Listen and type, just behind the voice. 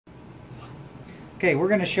Okay, we're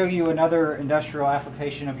going to show you another industrial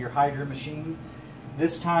application of your Hydra machine,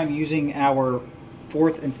 this time using our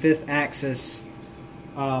 4th and 5th axis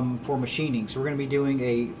for machining. So we're going to be doing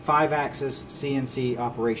a 5-axis CNC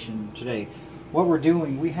operation today. What we're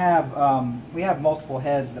doing, we have multiple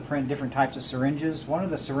heads that print different types of syringes. One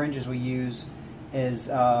of the syringes we use is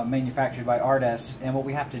manufactured by Ardes, and what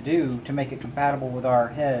we have to do to make it compatible with our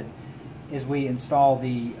head is we install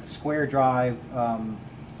the square drive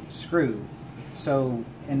screw. So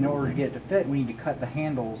in order to get it to fit, we need to cut the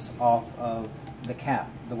handles off of the cap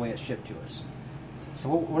the way it's shipped to us. So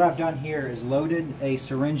what I've done here is loaded a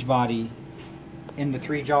syringe body in the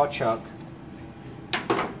 3-jaw chuck,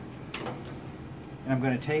 and I'm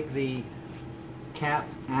going to take the cap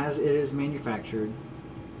as it is manufactured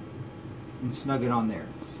and snug it on there.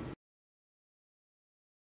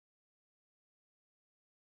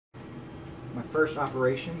 My first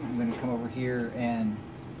operation, I'm going to come over here and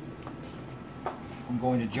I'm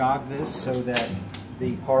going to jog this so that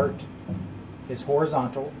the part is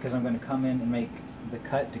horizontal, because I'm going to come in and make the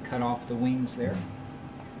cut to cut off the wings there.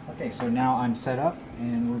 Okay, so now I'm set up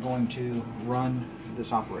and we're going to run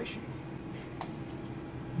this operation.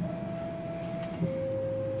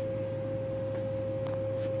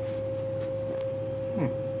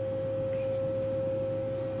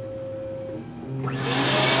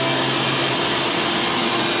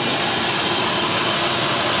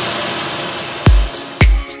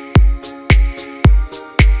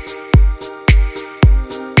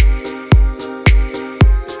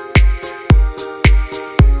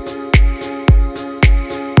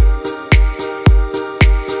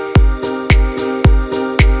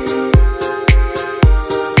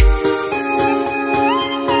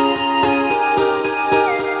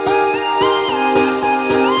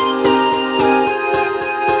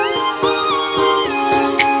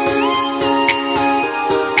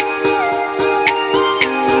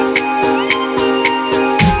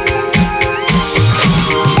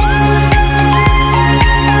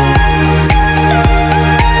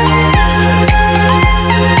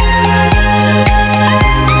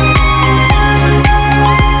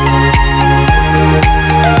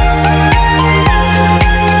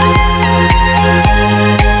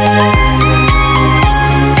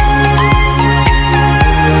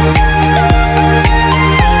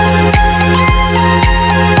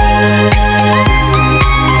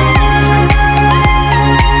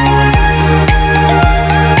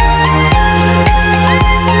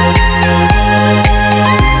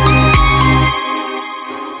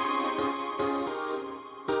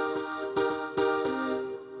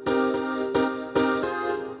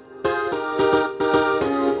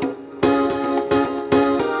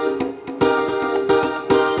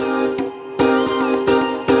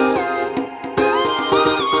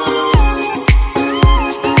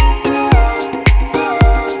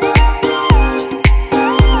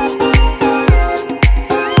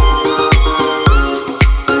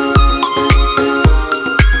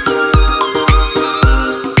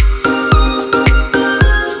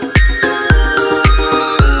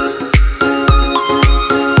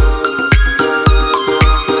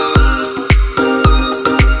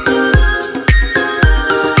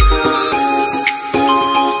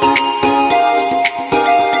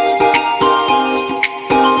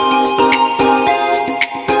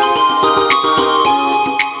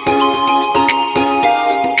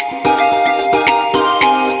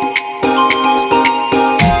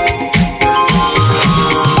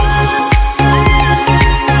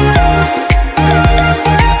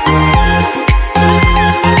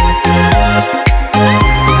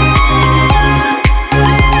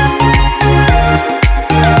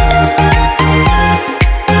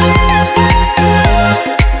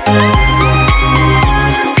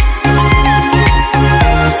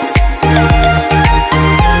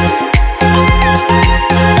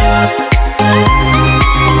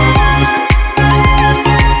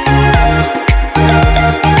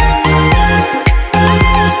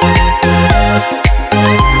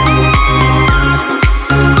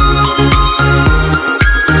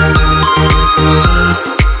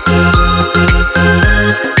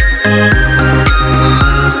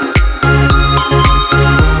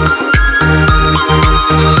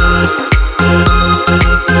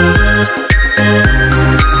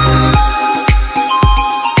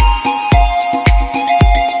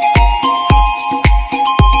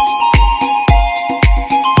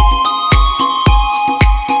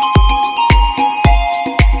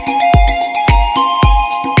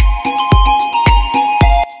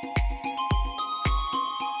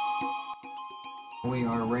 We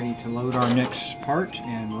are ready to load our next part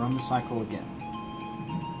and run the cycle again.